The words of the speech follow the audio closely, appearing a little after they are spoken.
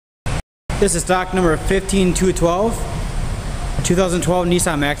This is stock number 15212, 2012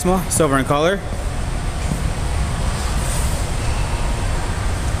 Nissan Maxima, silver in color.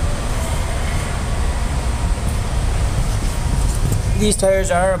 These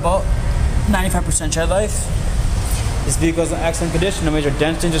tires are about 95% tread life. This vehicle is in excellent condition, no major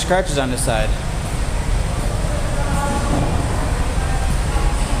dents and scratches on this side.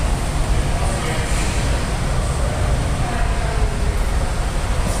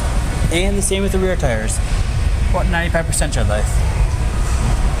 And the same with the rear tires, about 95% tread life.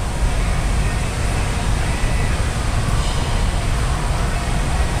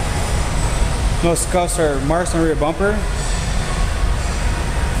 No scuffs or marks on the rear bumper.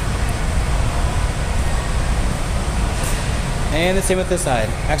 And the same with this side,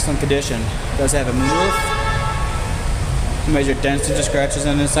 excellent condition. Does have a moonroof. No major dents and scratches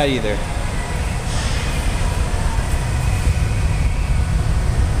on this side either.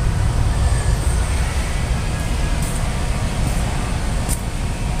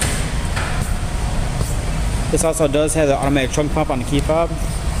 This also does have the automatic trunk pump on the key fob.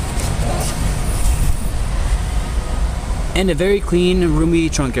 And a very clean, roomy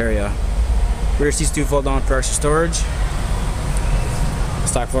trunk area. Rear seats do fold down for extra storage.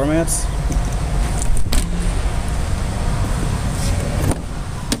 Stock floor mats.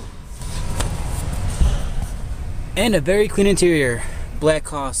 And a very clean interior. Black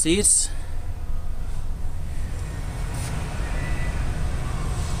cloth seats.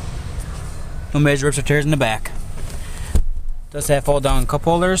 No major rips or tears in the back. Does have fold down cup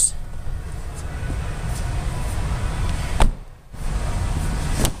holders.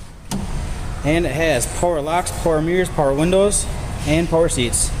 And it has power locks, power mirrors, power windows, and power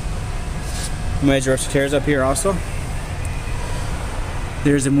seats. No major rips or tears up here also.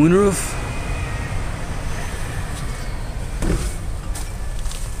 There's a moonroof.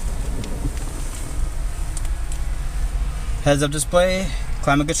 Heads-up display,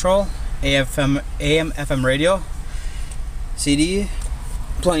 climate control, AM, FM radio, CD,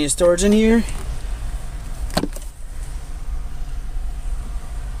 plenty of storage in here.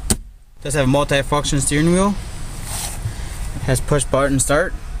 Does have a multi-function steering wheel. Has push button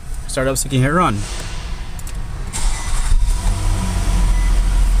start up so you can hit run.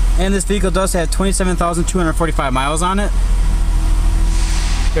 And this vehicle does have 27,245 miles on it.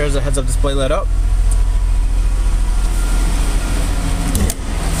 There's a heads-up display lit up.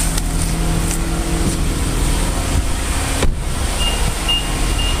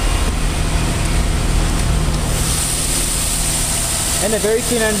 And a very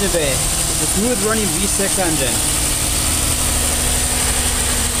clean engine bay. It's a smooth running V6 engine.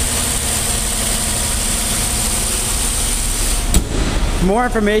 For more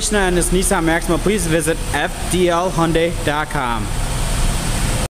information on this Nissan Maxima, please visit fdlhyundai.com.